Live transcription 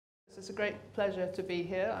It's a great pleasure to be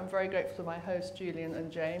here. I'm very grateful to my hosts, Julian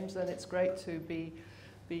and James, and it's great to be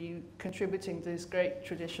contributing to this great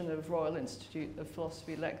tradition of Royal Institute of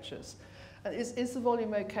Philosophy lectures. And is the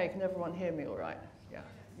volume okay? Can everyone hear me all right?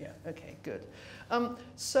 Yeah, okay, good. The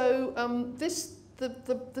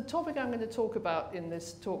topic I'm going to talk about in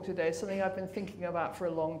this talk today is something I've been thinking about for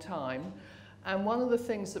a long time. And one of the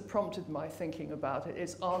things that prompted my thinking about it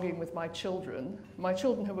is arguing with my children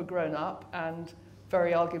who were grown up and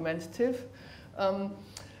very argumentative.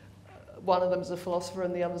 One of them is a philosopher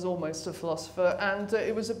and the other is almost a philosopher. And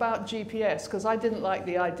it was about GPS, because I didn't like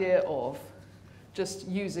the idea of just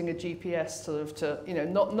using a GPS sort of to, you know,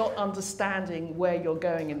 not understanding where you're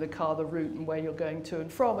going in the car, the route and where you're going to and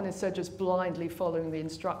from, and instead just blindly following the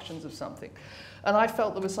instructions of something. And I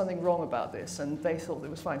felt there was something wrong about this, and they thought it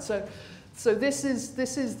was fine. So this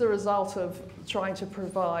is the result of trying to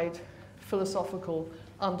provide philosophical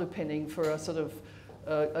underpinning for a sort of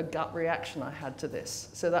a gut reaction I had to this.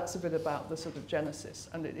 So that's a bit about the sort of genesis,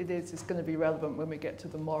 and it's going to be relevant when we get to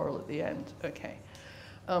the moral at the end. Okay.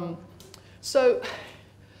 So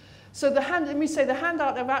the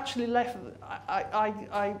handout I've actually left.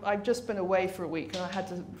 I've just been away for a week, and I had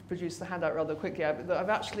to produce the handout rather quickly. I've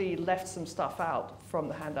actually left some stuff out from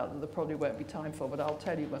the handout that there probably won't be time for, but I'll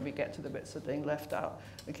tell you when we get to the bits that are being left out.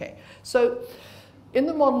 Okay. So in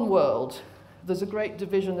the modern world, there's a great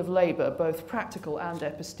division of labour, both practical and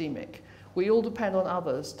epistemic. We all depend on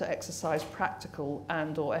others to exercise practical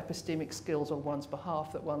and or epistemic skills on one's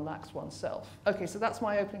behalf that one lacks oneself. Okay, so that's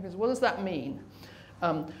my opening. What does that mean?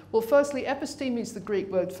 Well, firstly, episteme is the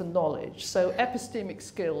Greek word for knowledge. So epistemic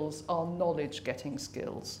skills are knowledge-getting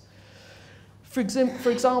skills. For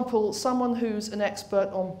example, someone who's an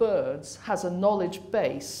expert on birds has a knowledge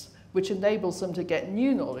base which enables them to get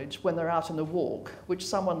new knowledge when they're out on a walk, which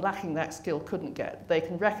someone lacking that skill couldn't get. They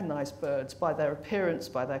can recognize birds by their appearance,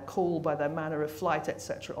 by their call, by their manner of flight,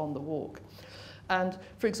 etc. on the walk. And,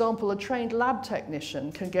 for example, a trained lab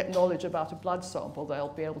technician can get knowledge about a blood sample. They'll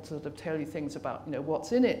be able to sort of tell you things about, you know,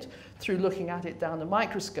 what's in it through looking at it down a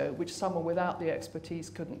microscope, which someone without the expertise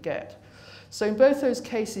couldn't get. So in both those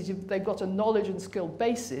cases, they've got a knowledge and skill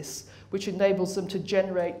basis which enables them to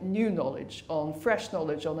generate new knowledge, fresh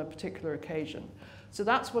knowledge on a particular occasion. So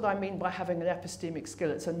that's what I mean by having an epistemic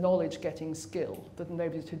skill. It's a knowledge-getting skill that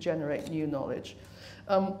enables you to generate new knowledge.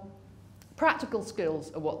 Practical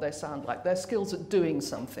skills are what they sound like. They're skills at doing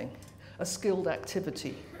something, a skilled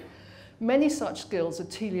activity. Many such skills are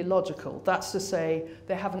teleological. That's to say,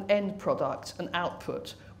 they have an end product, an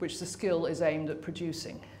output, which the skill is aimed at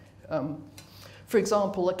producing. For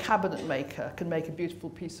example, a cabinet maker can make a beautiful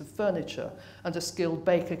piece of furniture, and a skilled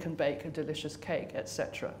baker can bake a delicious cake,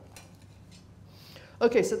 etc.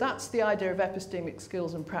 Okay, so that's the idea of epistemic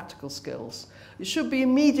skills and practical skills. It should be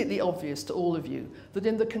immediately obvious to all of you that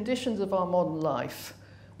in the conditions of our modern life,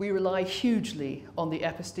 we rely hugely on the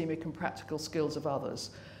epistemic and practical skills of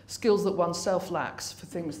others, skills that oneself lacks for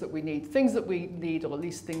things that we need, or at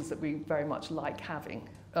least things that we very much like having.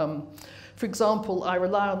 For example, I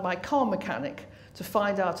rely on my car mechanic to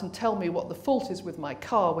find out and tell me what the fault is with my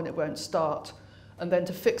car when it won't start, and then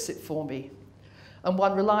to fix it for me. And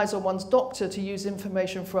one relies on one's doctor to use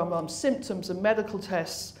information from symptoms and medical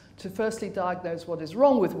tests to firstly diagnose what is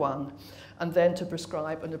wrong with one, and then to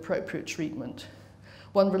prescribe an appropriate treatment.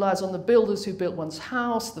 One relies on the builders who built one's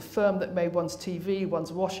house, the firm that made one's TV,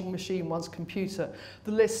 one's washing machine, one's computer.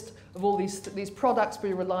 The list of all these products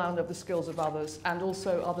we rely on of the skills of others, and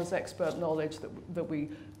also others' expert knowledge that we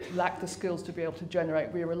lack the skills to be able to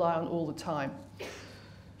generate, we rely on all the time.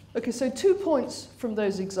 Okay, so 2 points from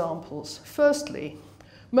those examples. Firstly,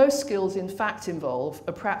 most skills in fact involve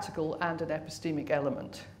a practical and an epistemic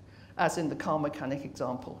element, as in the car mechanic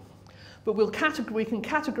example. But we can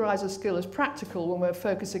categorize a skill as practical when we're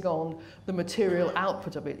focusing on the material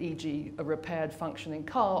output of it, e.g. a repaired functioning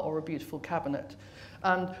car or a beautiful cabinet.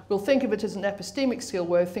 And we'll think of it as an epistemic skill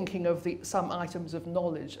where we're thinking of some items of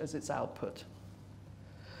knowledge as its output.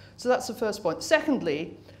 So that's the first point.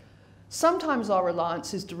 Secondly, sometimes our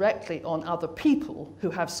reliance is directly on other people who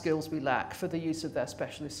have skills we lack for the use of their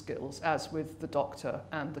specialist skills, as with the doctor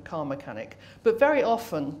and the car mechanic. But very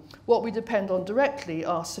often, what we depend on directly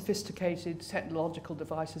are sophisticated technological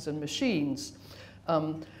devices and machines.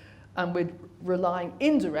 And we're relying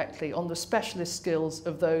indirectly on the specialist skills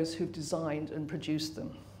of those who've designed and produced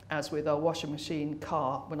them, as with our washing machine,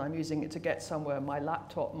 car, when I'm using it to get somewhere, my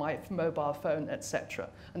laptop, my mobile phone, etc.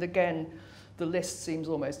 And again, the list seems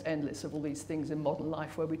almost endless of all these things in modern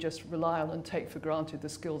life where we just rely on and take for granted the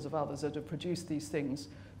skills of others that have produced these things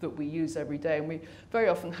that we use every day. And we very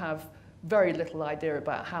often have very little idea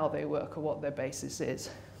about how they work or what their basis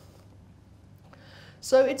is.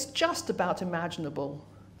 So it's just about imaginable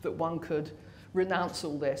that one could renounce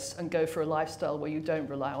all this and go for a lifestyle where you don't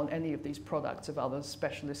rely on any of these products of others'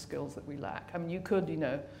 specialist skills that we lack. I mean, you could,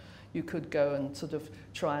 you could go and sort of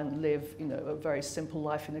try and live, a very simple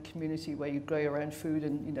life in a community where you grow your own food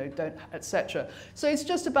and, don't, etc. So it's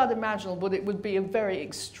just about imaginable, but it would be a very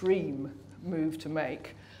extreme move to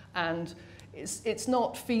make. And it's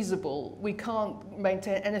not feasible. We can't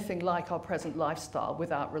maintain anything like our present lifestyle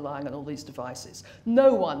without relying on all these devices.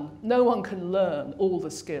 No one can learn all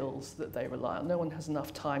the skills that they rely on. No one has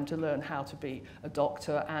enough time to learn how to be a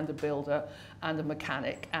doctor and a builder and a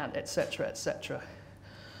mechanic and etc., etc.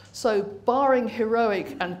 So barring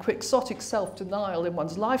heroic and quixotic self-denial in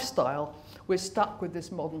one's lifestyle, we're stuck with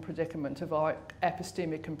this modern predicament of our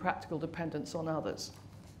epistemic and practical dependence on others.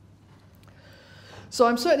 So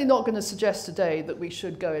I'm certainly not going to suggest today that we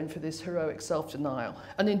should go in for this heroic self-denial.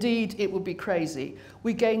 And indeed, it would be crazy.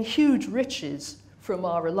 We gain huge riches from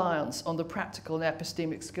our reliance on the practical and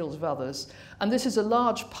epistemic skills of others. And this is a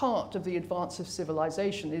large part of the advance of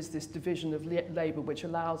civilization, is this division of labor which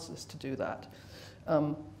allows us to do that.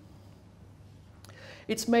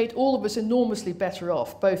 It's made all of us enormously better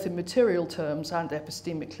off, both in material terms and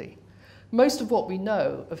epistemically. Most of what we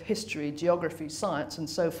know of history, geography, science, and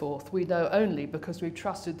so forth, we know only because we've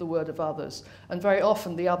trusted the word of others. And very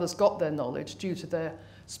often the others got their knowledge due to their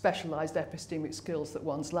specialized epistemic skills that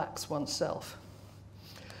one lacks oneself.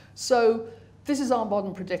 So this is our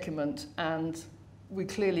modern predicament, and we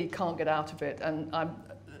clearly can't get out of it. And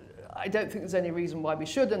I don't think there's any reason why we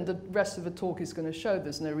should, and the rest of the talk is going to show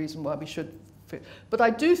there's no reason why we should. But I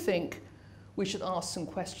do think we should ask some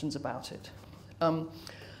questions about it.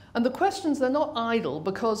 And the questions, they're not idle,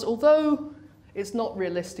 because although it's not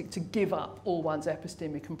realistic to give up all one's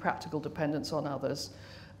epistemic and practical dependence on others,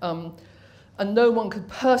 and no one could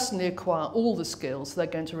personally acquire all the skills they're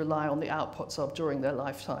going to rely on the outputs of during their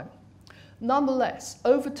lifetime. Nonetheless,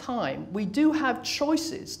 over time, we do have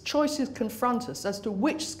choices. Choices confront us as to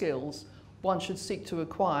which skills one should seek to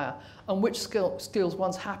acquire and which skills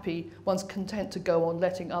one's content to go on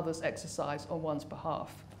letting others exercise on one's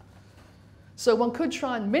behalf. So one could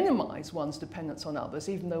try and minimize one's dependence on others,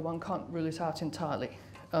 even though one can't rule it out entirely.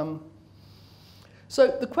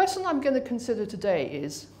 So the question I'm going to consider today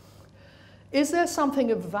is there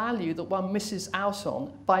something of value that one misses out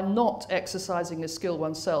on by not exercising a skill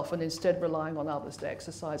oneself and instead relying on others to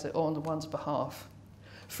exercise it on one's behalf?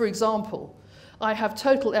 For example, I have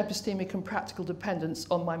total epistemic and practical dependence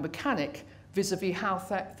on my mechanic vis-a-vis how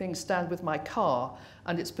things stand with my car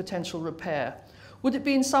and its potential repair. Would it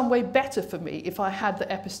be in some way better for me if I had the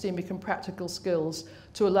epistemic and practical skills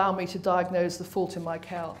to allow me to diagnose the fault in my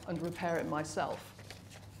car and repair it myself?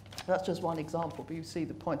 That's just one example, but you see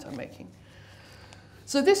the point I'm making.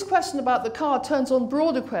 So this question about the car turns on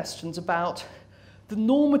broader questions about the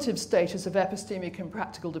normative status of epistemic and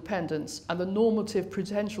practical dependence and the normative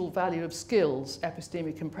potential value of skills,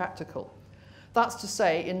 epistemic and practical. That's to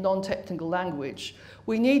say, in non-technical language,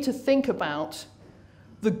 we need to think about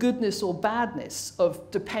the goodness or badness of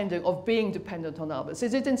being dependent on others.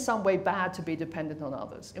 Is it in some way bad to be dependent on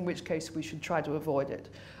others, in which case we should try to avoid it?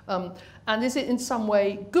 And is it in some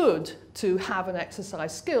way good to have and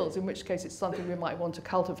exercise skills, in which case it's something we might want to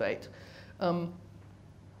cultivate?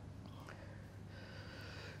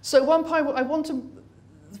 So one point I want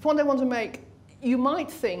to make, you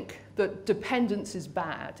might think that dependence is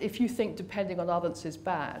bad. If you think depending on others is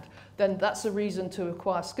bad, then that's a reason to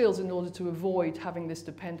acquire skills in order to avoid having this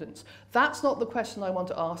dependence. That's not the question I want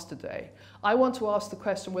to ask today. I want to ask the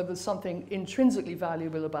question whether there's something intrinsically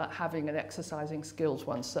valuable about having and exercising skills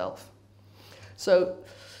oneself. So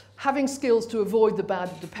having skills to avoid the bad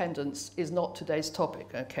of dependence is not today's topic,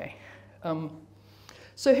 okay?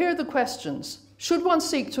 So here are the questions. Should one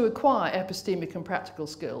seek to acquire epistemic and practical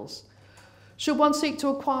skills? Should one seek to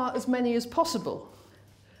acquire as many as possible?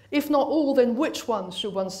 If not all, then which ones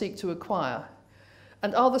should one seek to acquire?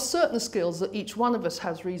 And are there certain skills that each one of us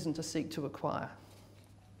has reason to seek to acquire?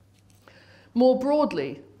 More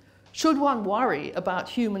broadly, should one worry about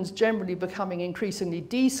humans generally becoming increasingly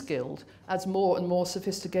de-skilled as more and more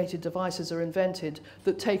sophisticated devices are invented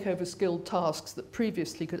that take over skilled tasks that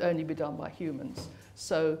previously could only be done by humans?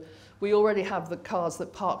 So we already have the cars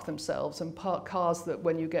that park themselves and cars that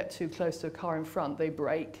when you get too close to a car in front, they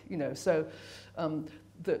brake, so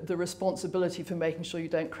the responsibility for making sure you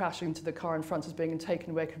don't crash into the car in front is being taken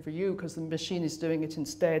away from you because the machine is doing it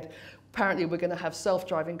instead. Apparently we're going to have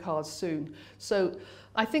self-driving cars soon. So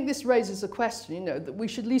I think this raises a question, that we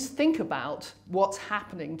should at least think about what's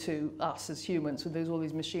happening to us as humans when all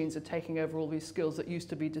these machines are taking over all these skills that used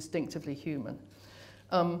to be distinctively human.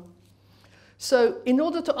 So in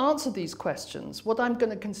order to answer these questions, what I'm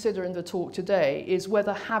going to consider in the talk today is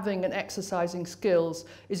whether having and exercising skills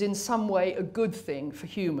is in some way a good thing for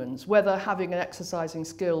humans, whether having and exercising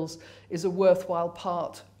skills is a worthwhile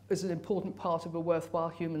part, is an important part of a worthwhile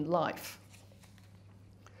human life.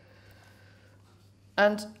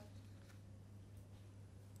 And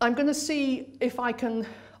I'm going to see if I can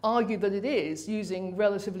argue that it is using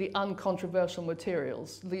relatively uncontroversial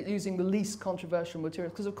materials, using the least controversial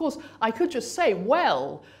materials. Because, of course, I could just say,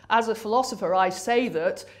 well, as a philosopher, I say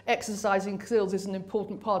that exercising skills is an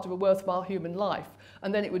important part of a worthwhile human life,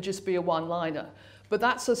 and then it would just be a one-liner. But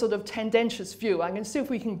that's a sort of tendentious view. I'm going to see if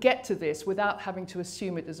we can get to this without having to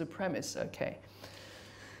assume it as a premise, okay?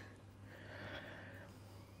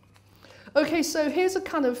 Okay, so here's a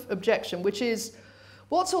kind of objection, which is,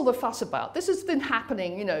 what's all the fuss about? This has been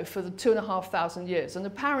happening, you know, for the 2,500 years. And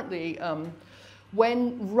apparently,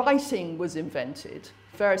 when writing was invented,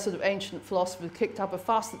 various sort of ancient philosophers kicked up a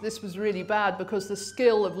fuss that this was really bad because the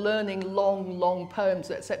skill of learning long, long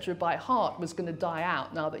poems, etc., by heart was going to die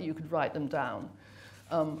out now that you could write them down.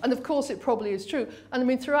 And of course, it probably is true. And I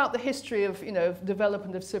mean, throughout the history of, you know,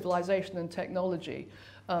 development of civilization and technology,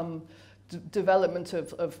 development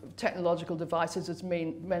of technological devices has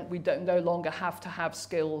meant we don't no longer have to have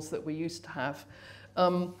skills that we used to have.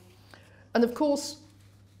 And of course,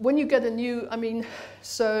 when you get a new,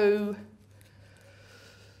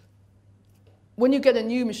 when you get a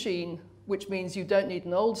new machine, which means you don't need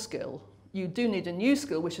an old skill, you do need a new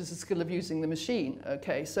skill, which is the skill of using the machine.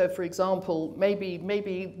 Okay, so for example,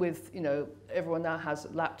 maybe with, you know, everyone now has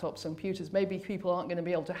laptops and computers, maybe people aren't going to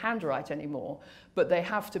be able to handwrite anymore, but they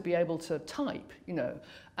have to be able to type, you know.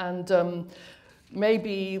 And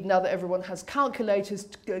maybe now that everyone has calculators,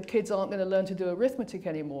 kids aren't going to learn to do arithmetic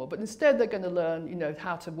anymore, but instead they're going to learn, you know,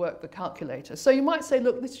 how to work the calculator. So you might say,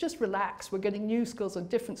 look, let's just relax. We're getting new skills and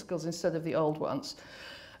different skills instead of the old ones.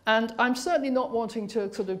 And I'm certainly not wanting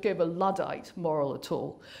to sort of give a Luddite moral at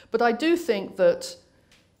all. But I do think that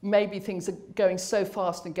maybe things are going so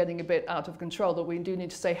fast and getting a bit out of control that we do need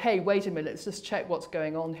to say, hey, wait a minute, let's just check what's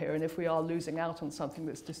going on here and if we are losing out on something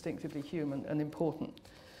that's distinctively human and important.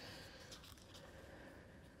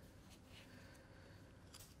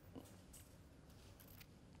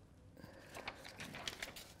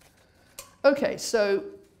 Okay, so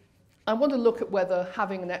I want to look at whether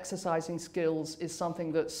having and exercising skills is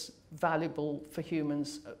something that's valuable for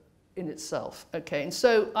humans in itself. Okay, and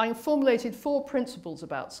so I formulated 4 principles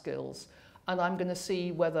about skills, and I'm going to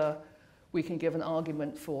see whether we can give an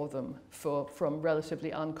argument for them from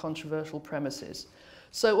relatively uncontroversial premises.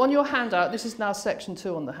 So on your handout, this is now section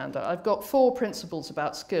 2 on the handout, I've got 4 principles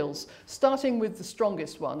about skills, starting with the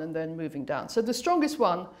strongest one and then moving down. So the strongest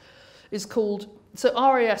one is called, so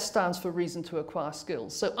RAS stands for reason to acquire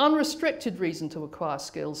skills. So unrestricted reason to acquire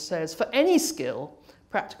skills says for any skill,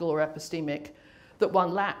 practical or epistemic, that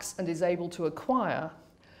one lacks and is able to acquire,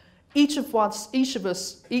 each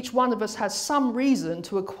one of us has some reason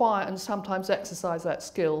to acquire and sometimes exercise that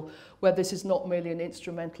skill where this is not merely an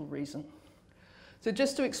instrumental reason. So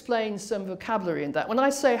just to explain some vocabulary in that, when I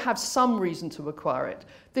say have some reason to acquire it,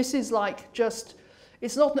 this is like just,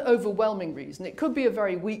 it's not an overwhelming reason. It could be a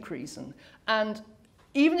very weak reason. And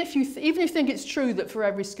even if you think it's true that for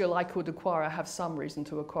every skill I could acquire, I have some reason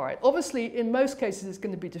to acquire it. Obviously, in most cases, it's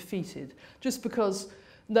going to be defeated, just because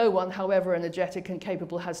no one, however energetic and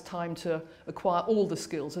capable, has time to acquire all the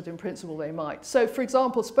skills that in principle they might. So, for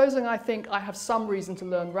example, supposing I think I have some reason to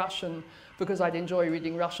learn Russian because I'd enjoy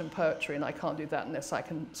reading Russian poetry, and I can't do that unless I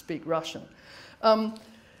can speak Russian.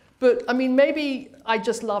 But, I mean, maybe I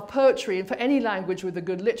just love poetry, and for any language with a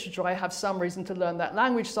good literature, I have some reason to learn that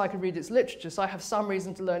language so I can read its literature. So I have some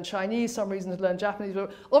reason to learn Chinese, some reason to learn Japanese.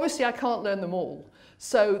 But obviously, I can't learn them all.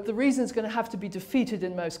 So the reason is going to have to be defeated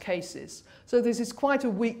in most cases. So this is quite a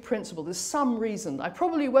weak principle. There's some reason. I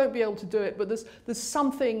probably won't be able to do it, but there's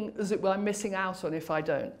something, as it were, I'm missing out on if I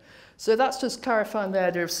don't. So that's just clarifying the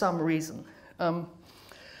idea of some reason. And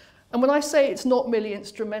when I say it's not merely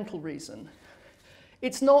instrumental reason,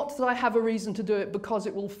 it's not that I have a reason to do it because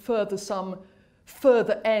it will further some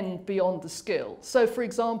further end beyond the skill. So, for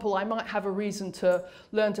example, I might have a reason to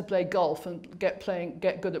learn to play golf and get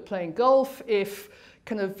good at playing golf if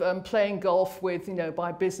kind of playing golf with, you know,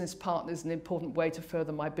 my business partner is an important way to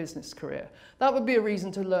further my business career. That would be a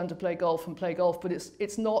reason to learn to play golf and play golf, but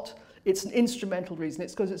it's an instrumental reason.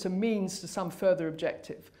 It's because it's a means to some further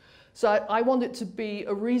objective. So I want it to be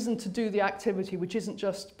a reason to do the activity, which isn't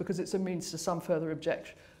just because it's a means to some further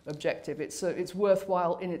objective. It's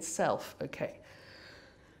worthwhile in itself, okay.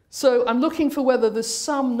 So I'm looking for whether there's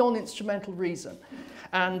some non-instrumental reason.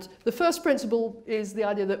 And the first principle is the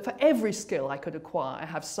idea that for every skill I could acquire, I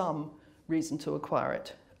have some reason to acquire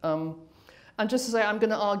it. And just to say, I'm going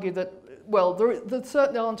to argue that, well, there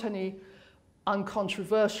certainly aren't any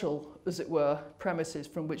uncontroversial, as it were, premises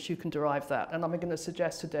from which you can derive that. And I'm going to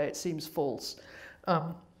suggest today it seems false.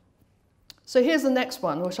 So here's the next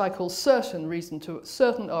one, which I call certain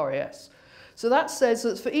RAS. So that says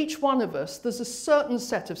that for each one of us, there's a certain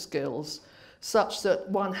set of skills such that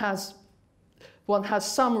one has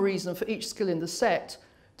some reason for each skill in the set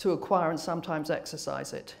to acquire and sometimes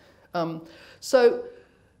exercise it. So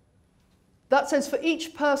that says for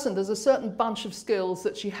each person, there's a certain bunch of skills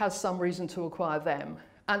that she has some reason to acquire them.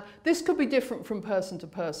 And this could be different from person to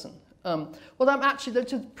person. What I'm actually,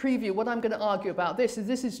 to preview, what I'm going to argue about this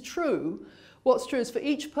is true. What's true is for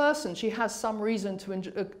each person, she has some reason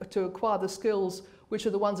to acquire the skills which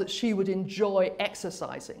are the ones that she would enjoy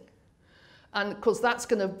exercising. And of course, that's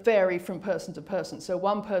going to vary from person to person. So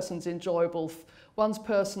one person's enjoyable, one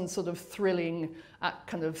person's sort of thrilling,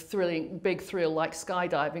 big thrill like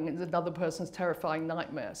skydiving, and another person's terrifying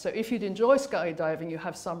nightmare. So if you'd enjoy skydiving, you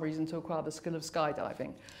have some reason to acquire the skill of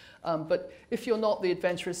skydiving. But if you're not the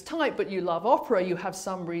adventurous type, but you love opera, you have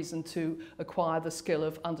some reason to acquire the skill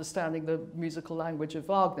of understanding the musical language of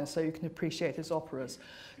Wagner, so you can appreciate his operas.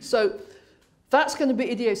 So that's going to be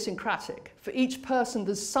idiosyncratic. For each person,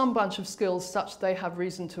 there's some bunch of skills such they have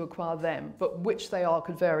reason to acquire them, but which they are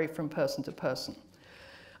could vary from person to person.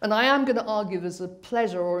 And I am going to argue there's a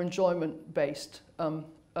pleasure or enjoyment-based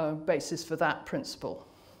basis for that principle.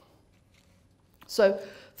 So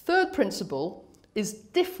third principle is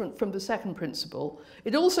different from the second principle.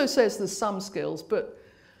 It also says there's some skills, but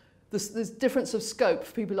there's difference of scope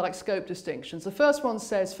for people who like scope distinctions. The first one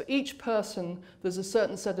says for each person, there's a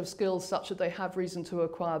certain set of skills such that they have reason to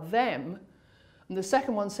acquire them. And the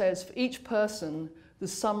second one says for each person,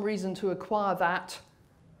 there's some reason to acquire that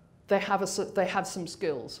they have some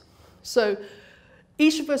skills. So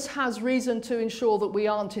each of us has reason to ensure that we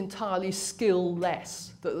aren't entirely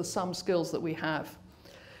skill-less, that there's some skills that we have.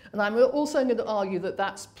 And I'm also going to argue that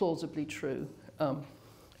that's plausibly true.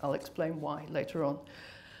 I'll explain why later on.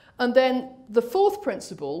 And then the fourth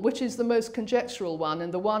principle, which is the most conjectural one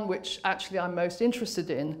and the one which actually I'm most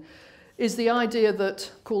interested in, is the idea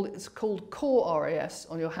that it's called core RAS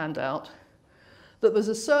on your handout, that there's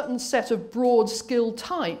a certain set of broad skill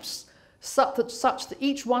types such that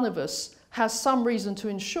each one of us has some reason to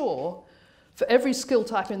ensure for every skill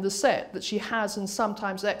type in the set that she has and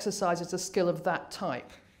sometimes exercises a skill of that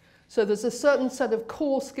type. So there's a certain set of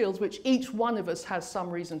core skills which each one of us has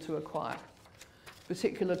some reason to acquire.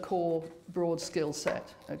 Particular core broad skill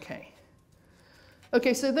set.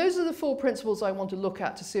 Okay, so those are the four principles I want to look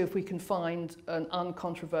at to see if we can find an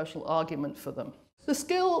uncontroversial argument for them.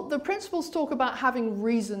 The principles talk about having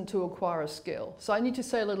reason to acquire a skill. So I need to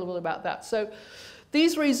say a little bit about that. So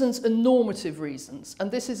these reasons are normative reasons, and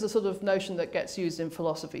this is a sort of notion that gets used in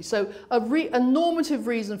philosophy. So a normative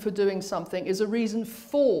reason for doing something is a reason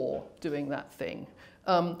for doing that thing.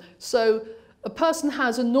 So a person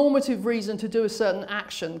has a normative reason to do a certain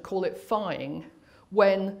action, call it phi-ing,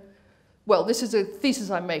 when, well, this is a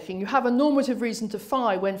thesis I'm making. You have a normative reason to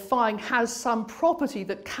phi when phi-ing has some property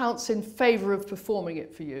that counts in favor of performing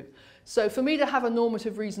it for you. So for me to have a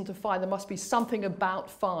normative reason to phi, there must be something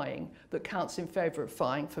about phi-ing that counts in favor of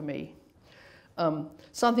phi-ing for me.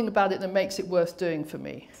 Something about it that makes it worth doing for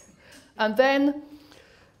me. And then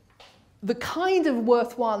the kind of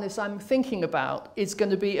worthwhileness I'm thinking about is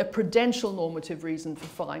going to be a prudential normative reason for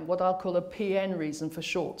phi-ing, what I'll call a PN reason for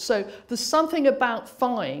short. So there's something about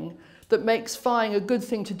phi-ing that makes phi-ing a good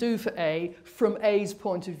thing to do for A from A's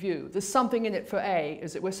point of view. There's something in it for A,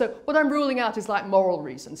 as it were. So what I'm ruling out is like moral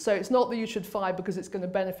reasons. So it's not that you should phi because it's going to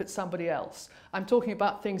benefit somebody else. I'm talking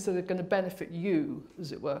about things that are going to benefit you,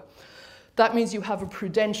 as it were. That means you have a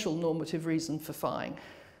prudential normative reason for phi-ing.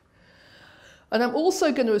 And I'm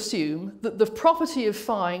also going to assume that the property of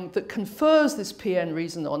phi-ing that confers this PN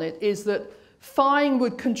reason on it is that phi-ing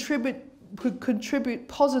would contribute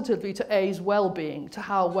positively to A's well-being, to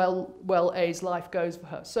how well A's life goes for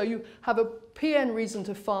her. So you have a PN reason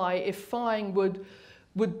to phi if phi-ing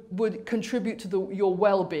would contribute to your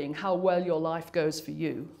well-being, how well your life goes for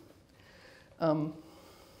you.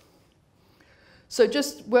 So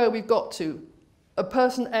just where we've got to, a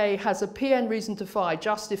person A has a PN reason to phi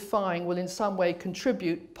just if phi-ing will in some way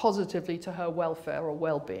contribute positively to her welfare or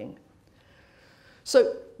well-being.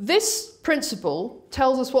 So this principle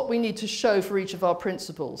tells us what we need to show for each of our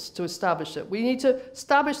principles to establish it. We need to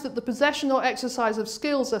establish that the possession or exercise of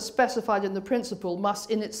skills as specified in the principle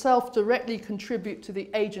must in itself directly contribute to the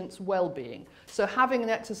agent's well-being. So having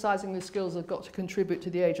and exercising the skills have got to contribute to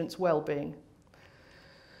the agent's well-being.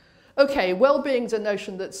 Okay, well-being is a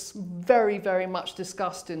notion that's very, very much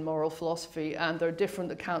discussed in moral philosophy, and there are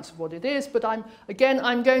different accounts of what it is, but I'm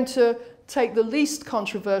going to take the least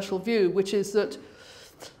controversial view, which is that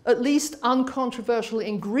at least uncontroversial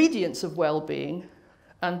ingredients of well-being,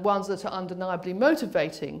 and ones that are undeniably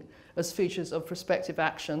motivating as features of prospective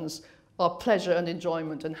actions, are pleasure and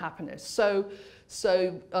enjoyment and happiness. So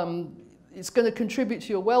it's going to contribute to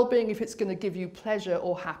your well-being if it's going to give you pleasure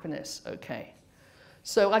or happiness, okay.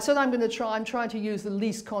 So I said I'm trying to use the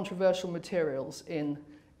least controversial materials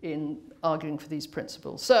in arguing for these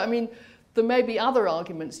principles. So, I mean, there may be other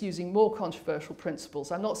arguments using more controversial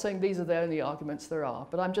principles. I'm not saying these are the only arguments there are,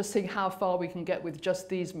 but I'm just seeing how far we can get with just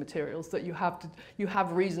these materials, that you have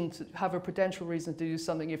a prudential reason to do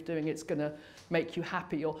something if doing it's going to make you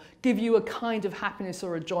happy or give you a kind of happiness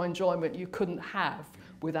or a enjoyment you couldn't have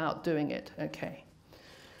without doing it, okay.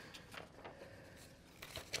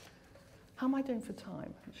 How am I doing for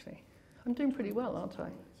time, actually? I'm doing pretty well, aren't I?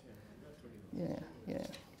 Yeah.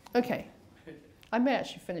 Okay. I may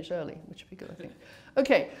actually finish early, which would be good, I think.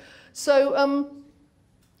 Okay, so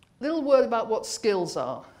little word about what skills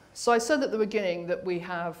are. So I said at the beginning that we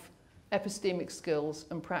have epistemic skills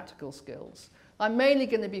and practical skills. I'm mainly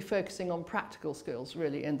going to be focusing on practical skills,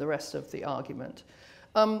 really, in the rest of the argument.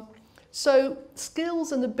 So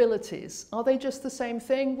skills and abilities, are they just the same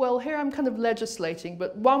thing? Well, here I'm kind of legislating,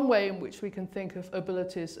 but one way in which we can think of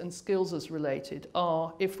abilities and skills as related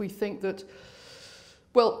are if we think that,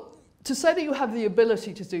 well, to say that you have the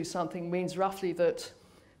ability to do something means roughly that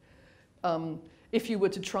if you were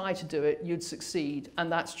to try to do it, you'd succeed,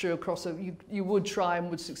 and that's true across you would try and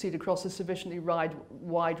would succeed across a sufficiently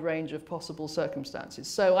wide range of possible circumstances.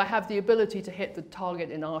 So I have the ability to hit the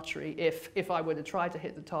target in archery if I were to try to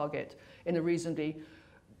hit the target in a reasonably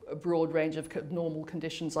broad range of normal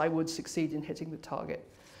conditions, I would succeed in hitting the target.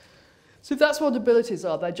 So if that's what abilities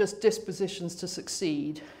are, they're just dispositions to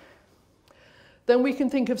succeed. Then we can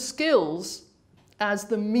think of skills as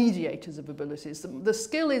the mediators of abilities. The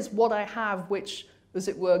skill is what I have which, as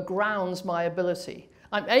it were, grounds my ability.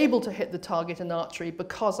 I'm able to hit the target in archery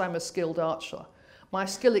because I'm a skilled archer. My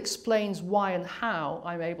skill explains why and how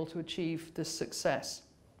I'm able to achieve this success.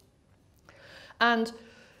 And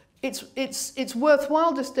it's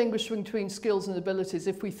worthwhile distinguishing between skills and abilities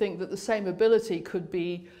if we think that the same ability could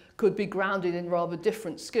be grounded in rather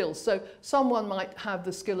different skills. So someone might have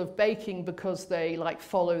the skill of baking because they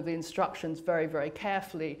follow the instructions very, very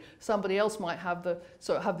carefully. Somebody else might have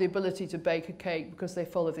the ability to bake a cake because they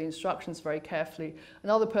follow the instructions very carefully.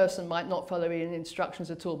 Another person might not follow any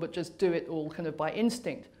instructions at all, but just do it all kind of by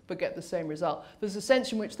instinct, but get the same result. There's a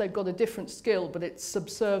sense in which they've got a different skill, but it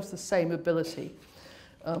subserves the same ability.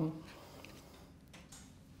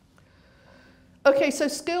 Okay, so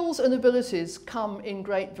skills and abilities come in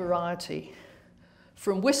great variety,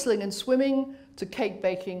 from whistling and swimming to cake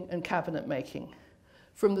baking and cabinet making,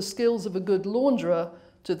 from the skills of a good launderer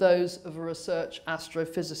to those of a research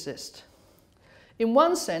astrophysicist. In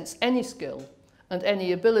one sense, any skill and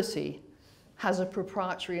any ability has a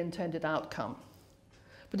proprietary intended outcome.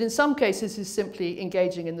 But in some cases, is simply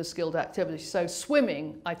engaging in the skilled activity. So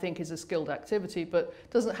swimming, I think, is a skilled activity, but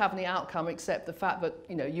doesn't have any outcome except the fact that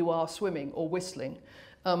you are swimming or whistling.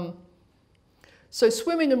 So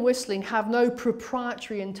swimming and whistling have no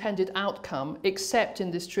proprietary intended outcome except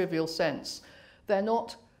in this trivial sense. They're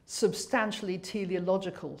not substantially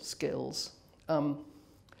teleological skills.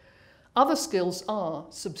 Other skills are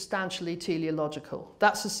substantially teleological.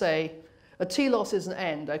 That's to say, a telos is an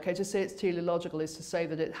end. Okay, to say it's teleological is to say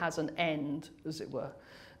that it has an end, as it were.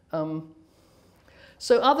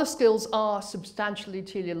 So other skills are substantially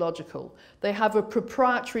teleological. They have a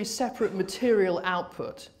proprietary separate material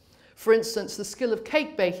output. For instance, the skill of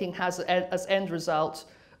cake baking has as end result,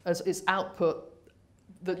 as its output,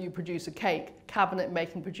 that you produce a cake. Cabinet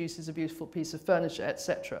making produces a beautiful piece of furniture,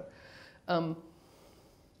 etc.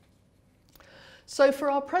 So for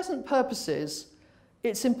our present purposes,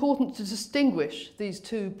 it's important to distinguish these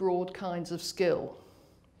two broad kinds of skill.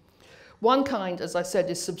 One kind, as I said,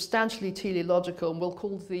 is substantially teleological, and we'll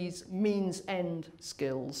call these means-end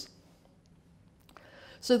skills.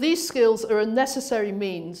 So these skills are a necessary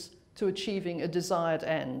means to achieving a desired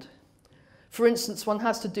end. For instance, one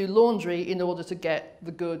has to do laundry in order to get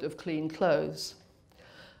the good of clean clothes.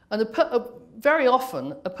 And very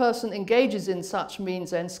often, a person engages in such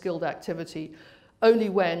means-end skilled activity only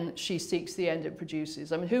when she seeks the end it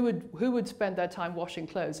produces. I mean, who would spend their time washing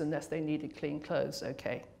clothes unless they needed clean clothes,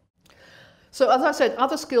 okay? So as I said,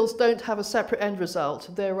 other skills don't have a separate end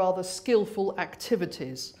result. They're rather skillful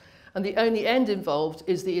activities. And the only end involved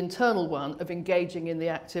is the internal one of engaging in the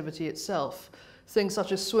activity itself. things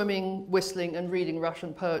such as swimming, whistling, and reading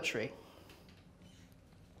Russian poetry.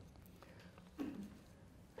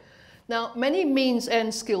 Now, many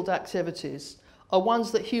means-end skilled activities are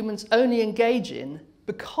ones that humans only engage in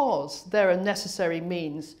because they're a necessary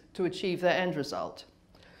means to achieve their end result,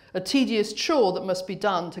 a tedious chore that must be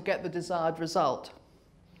done to get the desired result.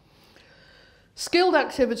 Skilled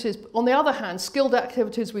activities, on the other hand, skilled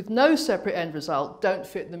activities with no separate end result don't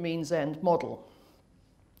fit the means-end model.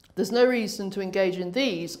 There's no reason to engage in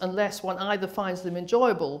these unless one either finds them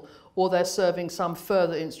enjoyable or they're serving some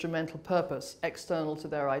further instrumental purpose external to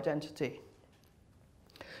their identity.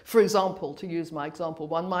 For example, to use my example,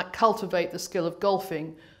 one might cultivate the skill of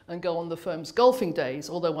golfing and go on the firm's golfing days,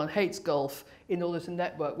 although one hates golf, in order to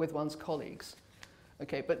network with one's colleagues.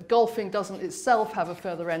 Okay, but golfing doesn't itself have a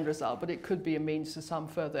further end result, but it could be a means to some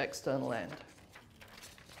further external end.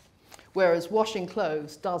 Whereas washing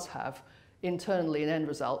clothes does have internally an end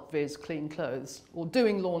result, viz. Clean clothes, or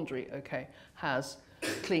doing laundry, okay, has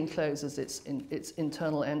clean clothes as its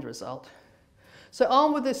internal end result. So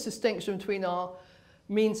armed with this distinction between our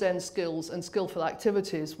means-end skills and skillful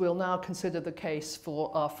activities, we'll now consider the case for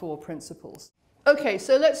our four principles. Okay,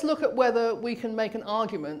 so let's look at whether we can make an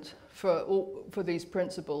argument for these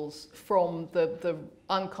principles from the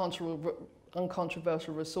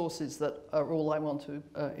uncontroversial resources that are all I want to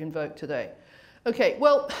invoke today. Okay,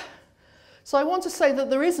 well, so I want to say that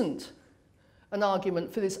there isn't an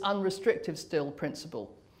argument for this unrestrictive still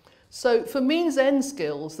principle. So for means-end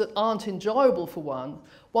skills that aren't enjoyable for one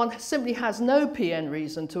simply has no PN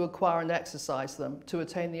reason to acquire and exercise them to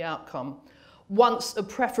attain the outcome, once a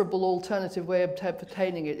preferable alternative way of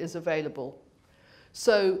obtaining it is available.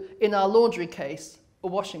 So in our laundry case, a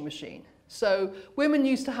washing machine. So women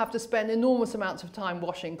used to have to spend enormous amounts of time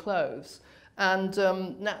washing clothes. And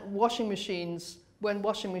now washing machines, when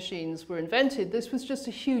washing machines were invented, this was just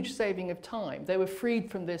a huge saving of time. They were freed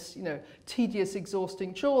from this, tedious,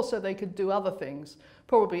 exhausting chore, so they could do other things,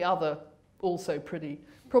 probably a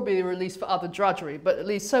release for other drudgery, but at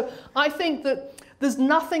least. So I think that there's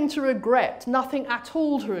nothing to regret, nothing at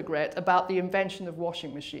all to regret about the invention of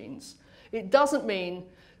washing machines. It doesn't mean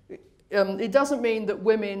that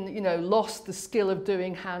women, lost the skill of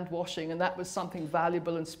doing hand washing, and that was something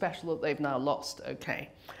valuable and special that they've now lost. Okay.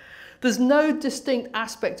 There's no distinct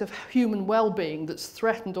aspect of human well-being that's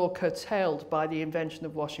threatened or curtailed by the invention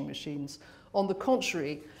of washing machines. On the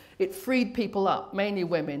contrary, it freed people up, mainly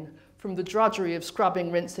women, from the drudgery of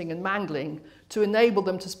scrubbing, rinsing, and mangling to enable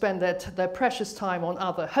them to spend their precious time on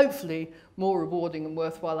other, hopefully, more rewarding and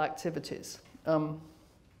worthwhile activities. And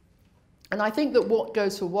I think that what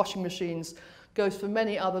goes for washing machines goes for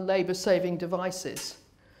many other labour-saving devices.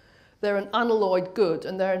 They're an unalloyed good,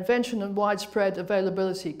 and their invention and widespread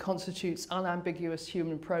availability constitutes unambiguous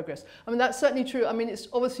human progress. I mean, that's certainly true. I mean, it's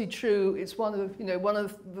obviously true. It's one of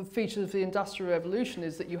the features of the Industrial Revolution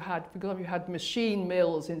is that you had machine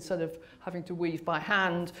mills instead of having to weave by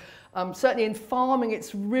hand. Certainly in farming,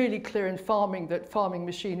 it's really clear in farming that farming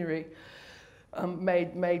machinery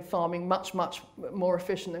made farming much, much more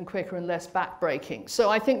efficient and quicker and less backbreaking. So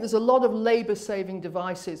I think there's a lot of labour-saving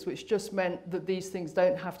devices which just meant that these things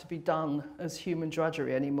don't have to be done as human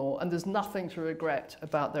drudgery anymore, and there's nothing to regret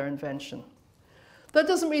about their invention. That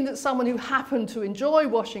doesn't mean that someone who happened to enjoy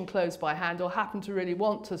washing clothes by hand or happened to really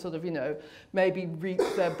want to sort of, maybe reap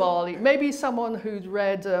their barley, maybe someone who'd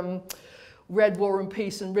read War and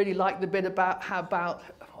Peace and really liked the bit about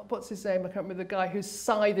what's his name? I can't remember, the guy who's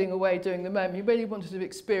scything away doing the mowing. He really wanted to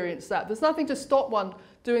experience that. There's nothing to stop one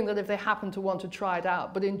doing that if they happen to want to try it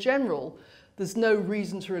out. But in general, there's no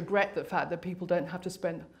reason to regret the fact that people don't have to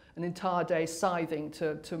spend an entire day scything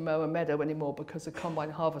to mow a meadow anymore because a combine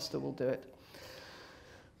harvester will do it.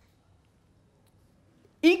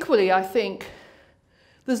 Equally, I think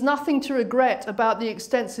there's nothing to regret about the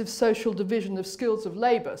extensive social division of skills of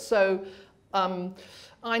labour. So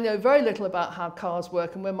I know very little about how cars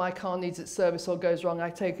work, and when my car needs its service or goes wrong,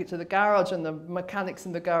 I take it to the garage, and the mechanics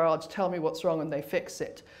in the garage tell me what's wrong and they fix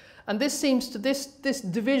it. And this seems to, this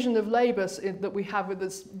division of labour that we have with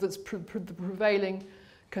this, the prevailing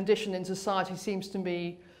condition in society seems to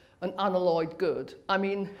me an unalloyed good. I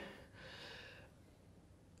mean,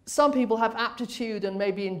 some people have aptitude and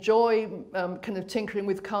maybe enjoy kind of tinkering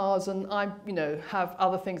with cars, and I, have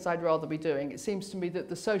other things I'd rather be doing. It seems to me that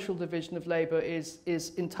the social division of labour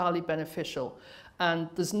is entirely beneficial, and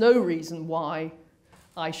there's no reason why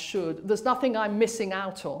there's nothing I'm missing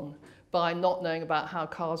out on by not knowing about how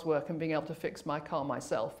cars work and being able to fix my car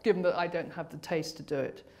myself, given that I don't have the taste to do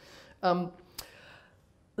it.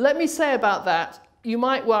 Let me say about that, you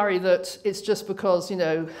might worry that it's just because, you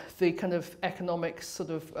know, the kind of economic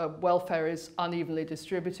sort of welfare is unevenly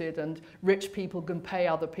distributed and rich people can pay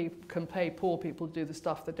other people, can pay poor people to do the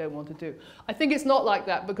stuff they don't want to do. I think it's not like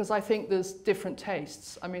that because I think there's different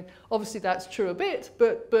tastes. I mean, obviously that's true a bit,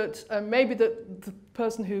 but maybe the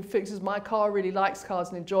person who fixes my car really likes cars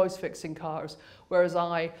and enjoys fixing cars, whereas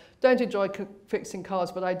I don't enjoy fixing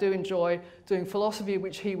cars, but I do enjoy doing philosophy,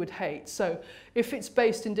 which he would hate. So if it's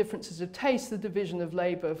based in differences of taste, the division of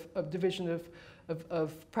labour, division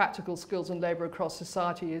of practical skills and labour across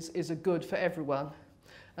society is a good for everyone,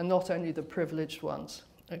 and not only the privileged ones.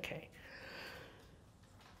 Okay.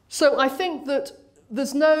 So I think that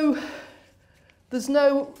there's no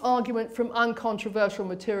argument from uncontroversial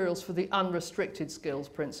materials for the unrestricted skills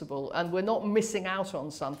principle, and we're not missing out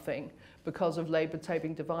on something because of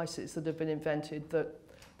labour-saving devices that have been invented that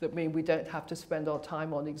mean we don't have to spend our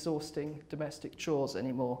time on exhausting domestic chores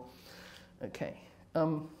anymore. Okay.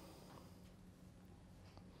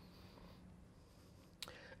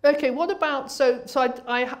 Okay, what about,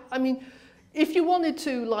 I mean, if you wanted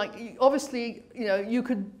to, like, obviously, you know, you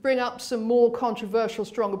could bring up some more controversial,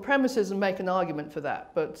 stronger premises and make an argument for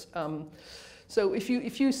that. But so if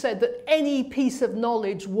you said that any piece of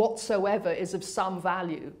knowledge whatsoever is of some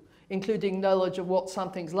value, including knowledge of what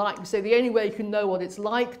something's like, you say the only way you can know what it's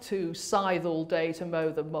like to scythe all day to mow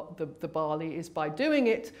the barley is by doing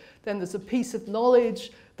it, then there's a piece of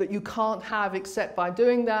knowledge that you can't have except by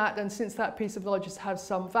doing that, and since that piece of knowledge has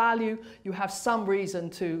some value, you have some reason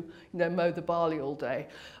to, you know, mow the barley all day.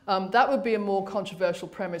 That would be a more controversial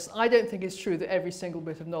premise. I don't think it's true that every single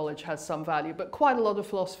bit of knowledge has some value, but quite a lot of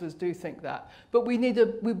philosophers do think that. But we need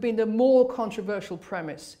a more controversial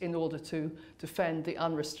premise in order to defend the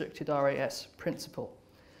unrestricted RAS principle.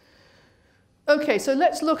 Okay, so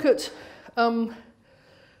let's look at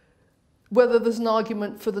whether there's an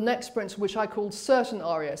argument for the next principle, which I call certain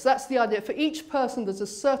RAS. That's the idea. For each person, there's a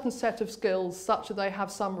certain set of skills such that they have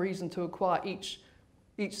some reason to acquire each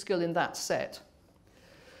skill in that set.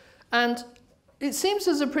 And it seems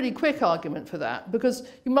there's a pretty quick argument for that, because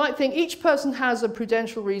you might think each person has a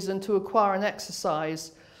prudential reason to acquire and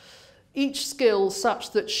exercise each skill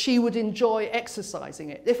such that she would enjoy exercising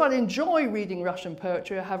it. If I'd enjoy reading Russian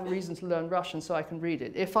poetry, I have a reason to learn Russian so I can read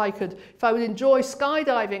it. If I would enjoy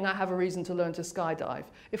skydiving, I have a reason to learn to skydive.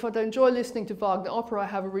 If I'd enjoy listening to Wagner opera, I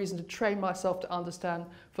have a reason to train myself to understand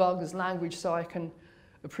Wagner's language so I can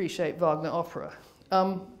appreciate Wagner opera.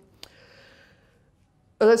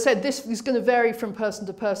 As I said, this is going to vary from person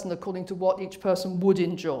to person according to what each person would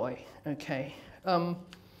enjoy. Okay.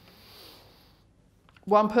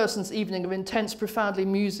 One person's evening of intense, profoundly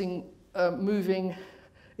moving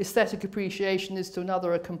aesthetic appreciation is to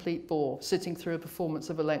another a complete bore, sitting through a performance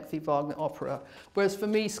of a lengthy Wagner opera. Whereas for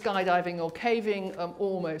me, skydiving or caving,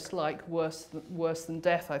 almost like worse than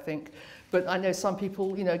death, I think. But I know some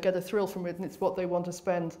people, you know, get a thrill from it, and it's what they want to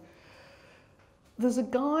spend. There's a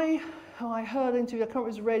guy who I heard interview, I can't remember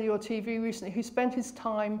if it was radio or TV recently, who spent his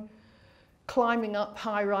time climbing up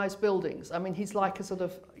high-rise buildings. I mean, he's like a sort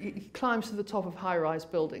of, he climbs to the top of high-rise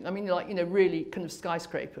building. I mean, like, you know, really kind of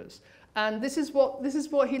skyscrapers. And this is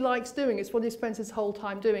what he likes doing. It's what he spends his whole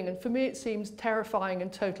time doing. And for me, it seems terrifying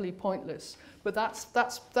and totally pointless. But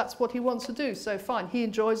that's what he wants to do. So fine, he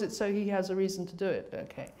enjoys it, so he has a reason to do it.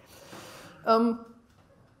 Okay.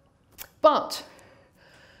 But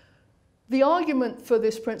the argument for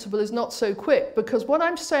this principle is not so quick, because what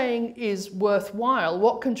I'm saying is worthwhile.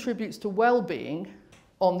 What contributes to well-being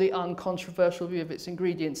on the uncontroversial view of its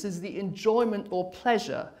ingredients is the enjoyment or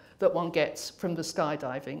pleasure that one gets from the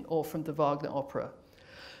skydiving or from the Wagner opera.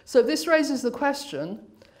 So this raises the question,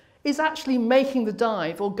 is actually making the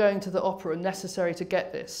dive or going to the opera necessary to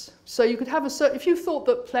get this? So you could have if you thought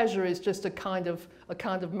that pleasure is just a kind of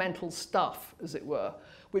mental stuff, as it were,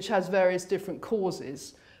 which has various different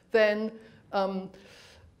causes, then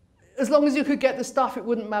as long as you could get the stuff, it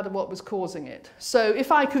wouldn't matter what was causing it. So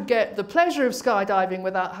if I could get the pleasure of skydiving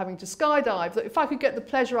without having to skydive, if I could get the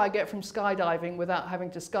pleasure I get from skydiving without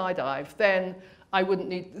having to skydive, then I wouldn't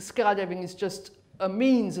need, skydiving is just a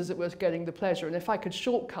means, as it were, to getting the pleasure. And if I could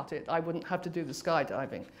shortcut it, I wouldn't have to do the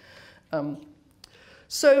skydiving.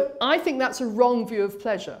 So I think that's a wrong view of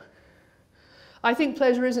pleasure. I think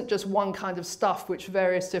pleasure isn't just one kind of stuff which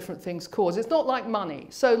various different things cause. It's not like money.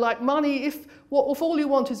 So like money, if all you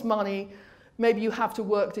want is money, maybe you have to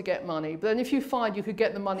work to get money. But then if you find you could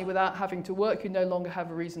get the money without having to work, you no longer have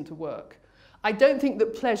a reason to work. I don't think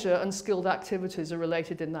that pleasure and skilled activities are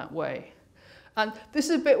related in that way. And this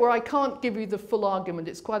is a bit where I can't give you the full argument.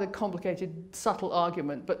 It's quite a complicated, subtle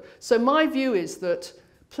argument. But so my view is that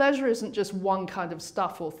pleasure isn't just one kind of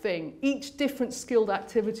stuff or thing. Each different skilled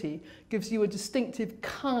activity gives you a distinctive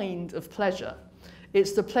kind of pleasure.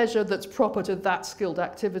 It's the pleasure that's proper to that skilled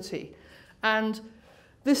activity. And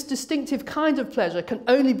this distinctive kind of pleasure can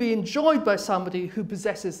only be enjoyed by somebody who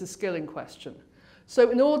possesses the skill in question. So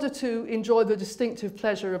in order to enjoy the distinctive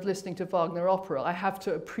pleasure of listening to Wagner opera, I have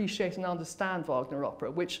to appreciate and understand Wagner opera,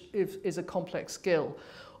 which is a complex skill.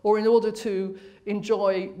 Or in order to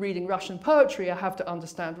enjoy reading Russian poetry, I have to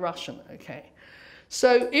understand Russian, okay?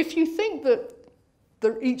 So if you think that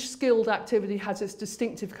each skilled activity has its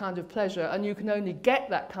distinctive kind of pleasure, and you can only get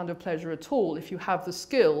that kind of pleasure at all if you have the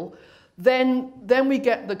skill, then we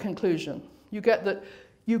get the conclusion. You get that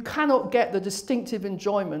you cannot get the distinctive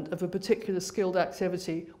enjoyment of a particular skilled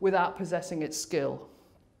activity without possessing its skill.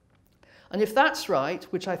 And if that's right,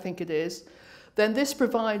 which I think it is, then this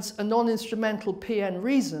provides a non-instrumental PN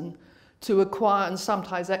reason to acquire and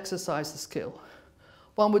sometimes exercise the skill.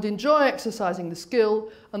 One would enjoy exercising the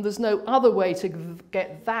skill, and there's no other way to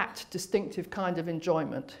get that distinctive kind of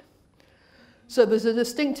enjoyment. So there's a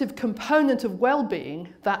distinctive component of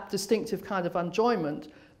well-being, that distinctive kind of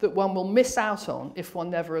enjoyment, that one will miss out on if one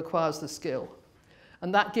never acquires the skill.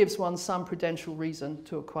 And that gives one some prudential reason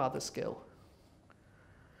to acquire the skill.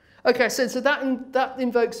 Okay, so that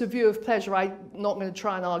invokes a view of pleasure I'm not going to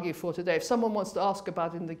try and argue for today. If someone wants to ask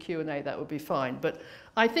about it in the Q&A, that would be fine. But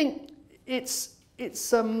I think it's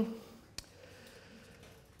a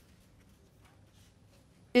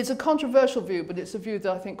controversial view, but it's a view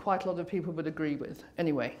that I think quite a lot of people would agree with.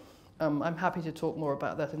 Anyway, I'm happy to talk more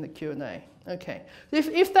about that in the Q&A. Okay,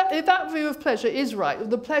 if that view of pleasure is right,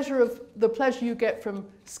 the pleasure you get from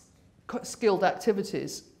skilled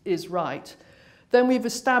activities is right, then we've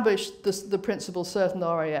established the principle certain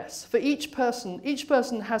RAS. For each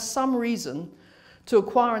person has some reason to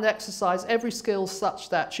acquire and exercise every skill such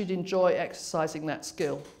that she'd enjoy exercising that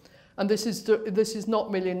skill. And this is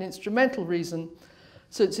not merely an instrumental reason,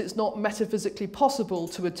 since it's not metaphysically possible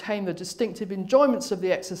to attain the distinctive enjoyments of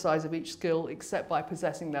the exercise of each skill except by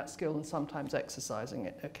possessing that skill and sometimes exercising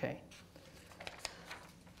it. Okay.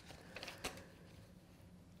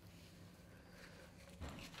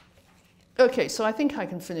 Okay, so I think I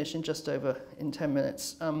can finish in just over 10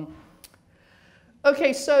 minutes.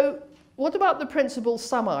 Okay, so what about the principle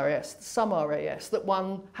some RAS, that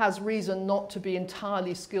one has reason not to be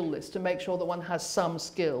entirely skillless, to make sure that one has some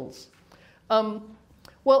skills?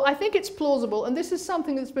 Well, I think it's plausible, and this is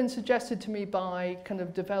something that's been suggested to me by kind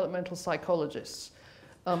of developmental psychologists.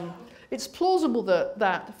 It's plausible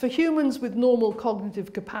that for humans with normal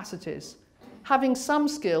cognitive capacities, having some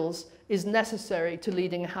skills is necessary to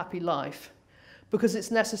leading a happy life, because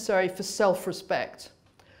it's necessary for self-respect.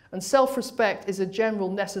 And self-respect is a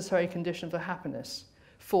general necessary condition for happiness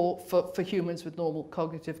for humans with normal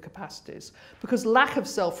cognitive capacities. Because lack of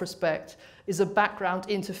self-respect is a background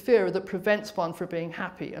interferer that prevents one from being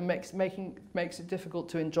happy and makes it difficult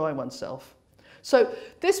to enjoy oneself. So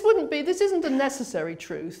this isn't a necessary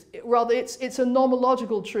truth. Rather, it's a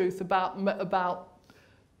nomological truth about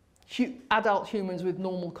adult humans with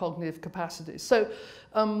normal cognitive capacities. So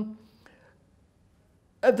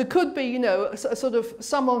there could be, a sort of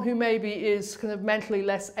someone who maybe is kind of mentally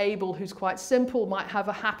less able, who's quite simple, might have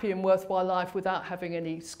a happy and worthwhile life without having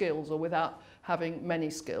any skills or without having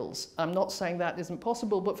many skills. I'm not saying that isn't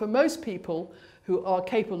possible, but for most people who are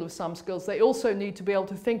capable of some skills, they also need to be able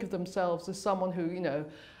to think of themselves as someone who,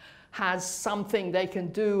 has something they can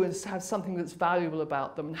do and has something that's valuable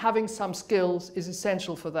about them. And having some skills is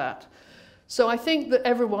essential for that. So I think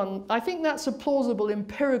that's a plausible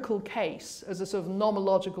empirical case as a sort of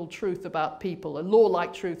nomological truth about people, a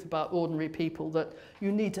law-like truth about ordinary people, that you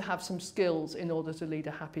need to have some skills in order to lead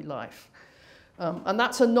a happy life. And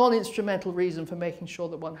that's a non-instrumental reason for making sure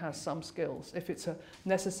that one has some skills, if it's a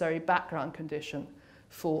necessary background condition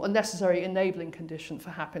a necessary enabling condition for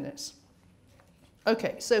happiness.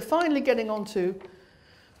 Okay, so finally getting on to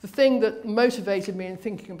the thing that motivated me in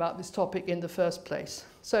thinking about this topic in the first place.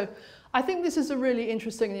 So I think this is a really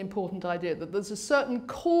interesting and important idea, that there's a certain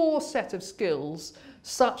core set of skills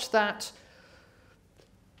such that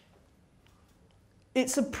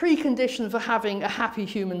it's a precondition for having a happy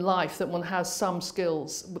human life that one has some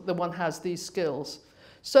skills, that one has these skills.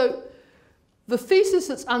 So the thesis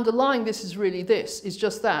that's underlying this is really is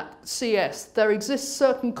just that, CS, there exists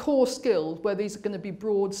certain core skills where these are going to be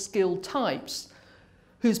broad skill types,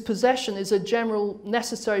 whose possession is a general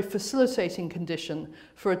necessary facilitating condition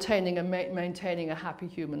for attaining and maintaining a happy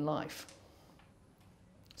human life.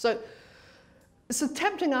 So it's a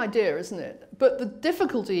tempting idea, isn't it? But the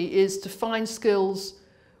difficulty is to find skills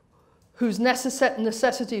whose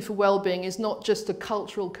necessity for well-being is not just a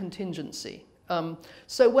cultural contingency.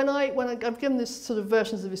 So when I've given this sort of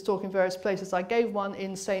versions of his talk in various places, I gave one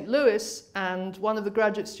in St. Louis, and one of the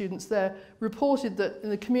graduate students there reported that in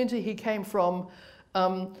the community he came from,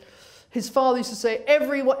 his father used to say,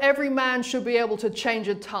 every man should be able to change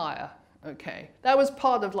a tire. Okay, that was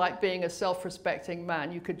part of like being a self-respecting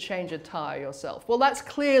man. You could change a tire yourself. Well, that's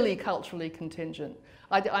clearly culturally contingent.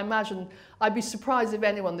 I imagine, I'd be surprised if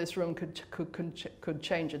anyone in this room could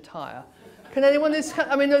change a tire. Can anyone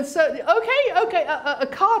I mean, okay, a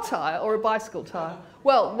car tire or a bicycle tire.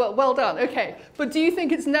 Well done. Okay, but do you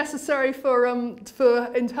think it's necessary for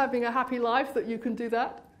having a happy life that you can do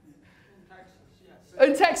that?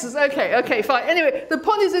 In Texas, okay, fine. Anyway, the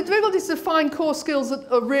point is the difficulty is to find core skills that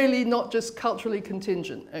are really not just culturally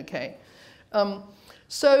contingent, okay?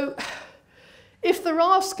 So if there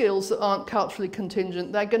are skills that aren't culturally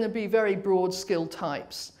contingent, they're going to be very broad skill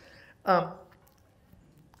types.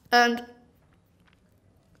 And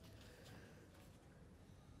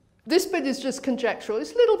this bit is just conjectural.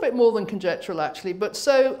 It's a little bit more than conjectural, actually. But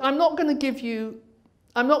so I'm not going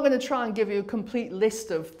to try and give you a complete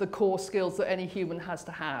list of the core skills that any human has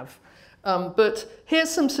to have. But here's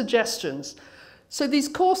some suggestions. So these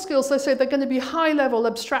core skills, they say they're going to be high-level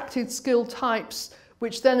abstracted skill types,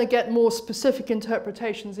 which then get more specific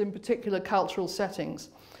interpretations in particular cultural settings.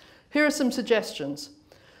 Here are some suggestions.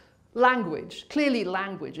 Language. Clearly,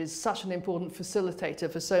 language is such an important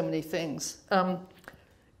facilitator for so many things.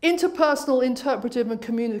 Interpersonal, interpretive, and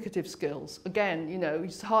communicative skills. Again, you know,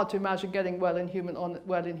 it's hard to imagine getting well in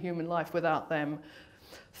human life without them.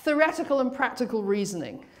 Theoretical and practical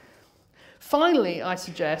reasoning. Finally, I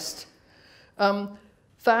suggest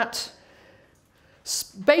that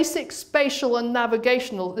basic spatial and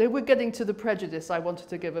navigational, we're getting to the prejudice I wanted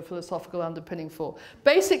to give a philosophical underpinning for.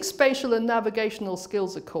 Basic spatial and navigational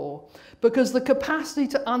skills are core, because the capacity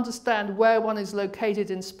to understand where one is located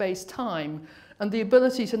in space-time and the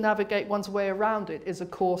ability to navigate one's way around it is a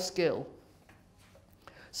core skill.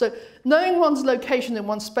 So knowing one's location in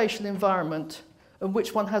one's spatial environment, of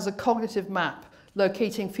which one has a cognitive map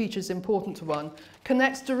locating features important to one,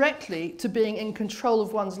 connects directly to being in control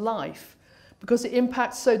of one's life, because it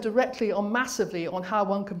impacts so directly or massively on how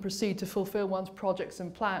one can proceed to fulfill one's projects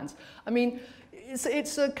and plans. I mean,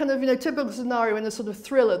 it's a kind of, you know, typical scenario in a sort of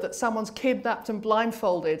thriller that someone's kidnapped and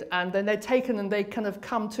blindfolded, and then they're taken and they kind of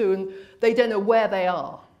come to and they don't know where they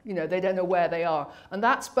are. You know, they don't know where they are. And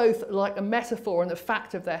that's both like a metaphor and a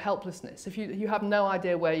fact of their helplessness. If you have no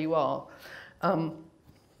idea where you are.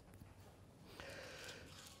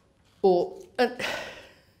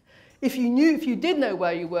 If you did know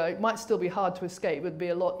where you were, it might still be hard to escape. It would be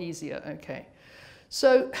a lot easier, okay?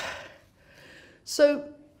 So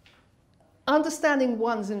understanding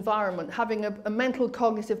one's environment, having a mental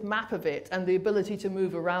cognitive map of it and the ability to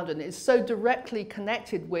move around in it is so directly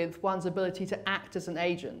connected with one's ability to act as an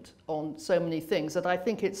agent on so many things that I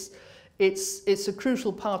think it's a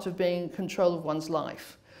crucial part of being in control of one's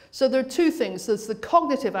life. So there are two things. There's the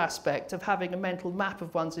cognitive aspect of having a mental map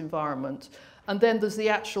of one's environment, and then there's the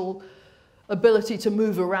actual ability to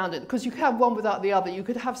move around it, because you can have one without the other. You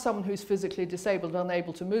could have someone who's physically disabled and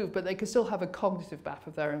unable to move, but they could still have a cognitive map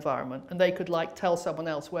of their environment, and they could like tell someone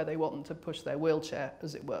else where they want them to push their wheelchair,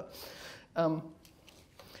 as it were.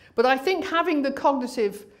 But I think having the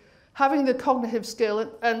cognitive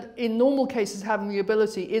skill, and in normal cases having the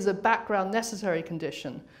ability, is a background necessary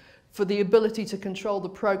condition for the ability to control the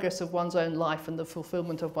progress of one's own life and the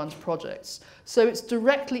fulfillment of one's projects. So it's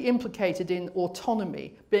directly implicated in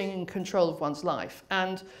autonomy, being in control of one's life.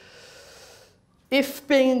 And if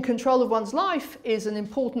being in control of one's life is an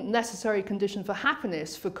important necessary condition for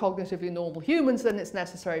happiness for cognitively normal humans, then it's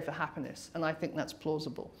necessary for happiness. And I think that's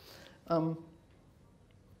plausible.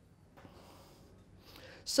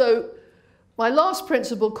 So my last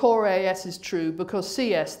principle, core AS, is true because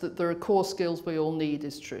CS, that there are core skills we all need,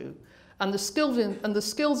 is true. And the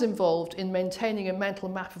skills involved in maintaining a mental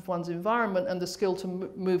map of one's environment and the skill to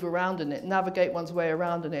move around in it, navigate one's way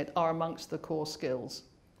around in it, are amongst the core skills.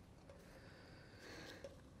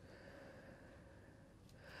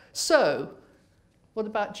 So, what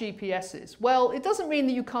about GPSs? Well, it doesn't mean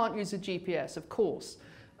that you can't use a GPS, of course.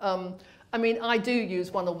 I mean, I do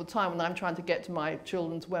use one all the time when I'm trying to get to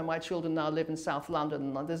where my children now live in South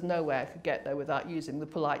London, and there's no way I could get there without using the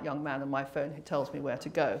polite young man on my phone who tells me where to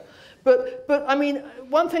go. But I mean,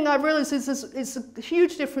 one thing I've realized is it's a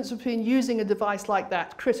huge difference between using a device like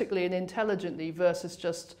that critically and intelligently versus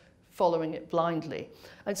just following it blindly.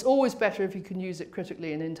 And it's always better if you can use it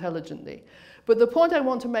critically and intelligently. But the point I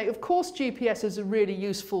want to make, of course, GPS is a really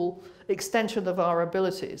useful extension of our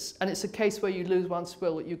abilities. And it's a case where you lose one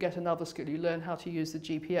skill, that you get another skill, you learn how to use the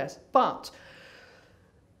GPS. But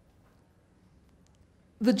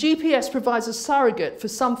The GPS provides a surrogate for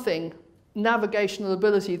something, navigational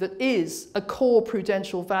ability, that is a core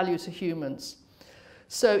prudential value to humans.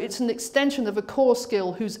 So it's an extension of a core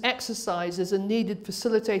skill whose exercise is a needed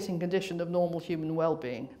facilitating condition of normal human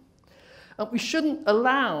well-being. And we shouldn't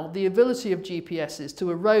allow the ability of GPSs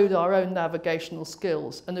to erode our own navigational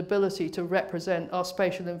skills and ability to represent our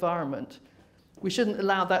spatial environment. We shouldn't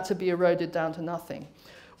allow that to be eroded down to nothing.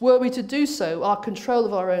 Were we to do so, our control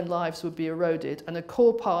of our own lives would be eroded, and a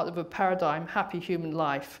core part of a paradigm happy human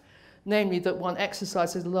life, namely that one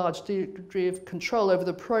exercises a large degree of control over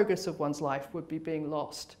the progress of one's life, would be being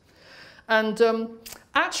lost. And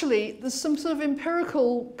actually, there's some sort of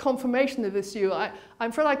empirical confirmation of this view. I'm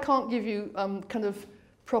afraid I can't give you kind of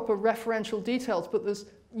proper referential details, but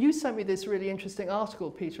you sent me this really interesting article,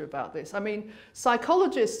 Peter, about this. I mean,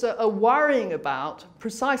 psychologists are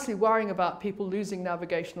precisely worrying about people losing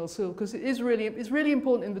navigational skills, because it's really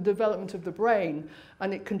important in the development of the brain,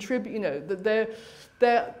 and it contributes, that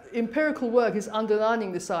their empirical work is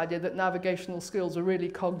underlining this idea that navigational skills are really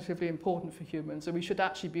cognitively important for humans, and we should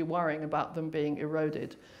actually be worrying about them being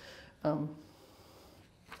eroded.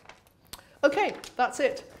 Okay, that's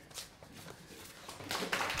it.